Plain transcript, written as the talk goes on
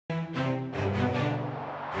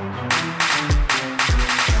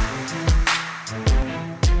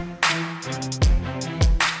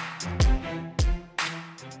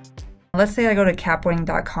let's say I go to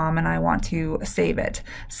capwing.com and I want to save it.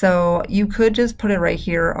 So you could just put it right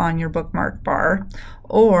here on your bookmark bar,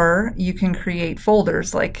 or you can create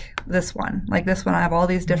folders like this one. Like this one, I have all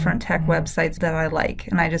these different tech websites that I like,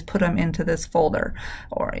 and I just put them into this folder.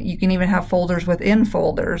 Or you can even have folders within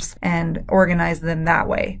folders and organize them that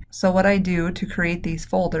way. So what I do to create these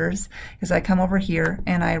folders is I come over here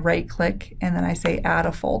and I right click and then I say add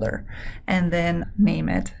a folder and then name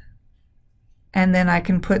it. And then I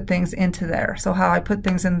can put things into there. So how I put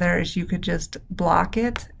things in there is you could just block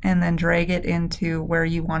it and then drag it into where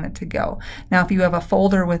you want it to go. Now if you have a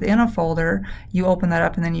folder within a folder, you open that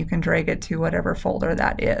up and then you can drag it to whatever folder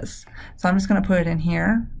that is. So I'm just going to put it in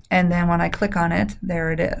here, and then when I click on it,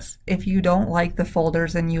 there it is. If you don't like the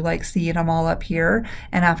folders and you like seeing them all up here,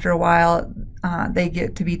 and after a while they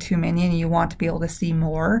get to be too many and you want to be able to see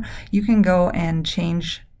more, you can go and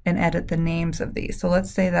change and edit the names of these. So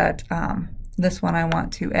let's say that this one I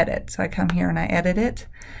want to edit. So I come here and I edit it,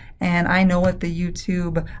 and I know what the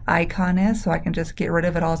YouTube icon is, so I can just get rid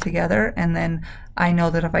of it altogether, and then I know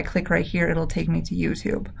that if I click right here, it'll take me to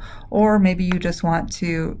YouTube. Or maybe you just want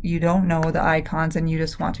to, you don't know the icons and you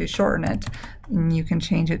just want to shorten it, and you can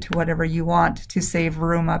change it to whatever you want to save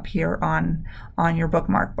room up here on your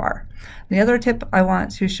bookmark bar. The other tip I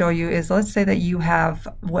want to show you is, let's say that you have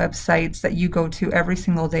websites that you go to every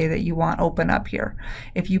single day that you want open up here.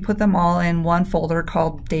 If you put them all in one folder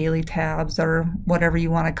called daily tabs or whatever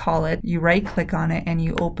you want to call it, you right click on it and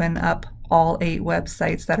you open up all 8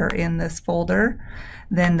 websites that are in this folder,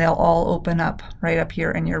 then they'll all open up right up here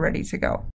and you're ready to go.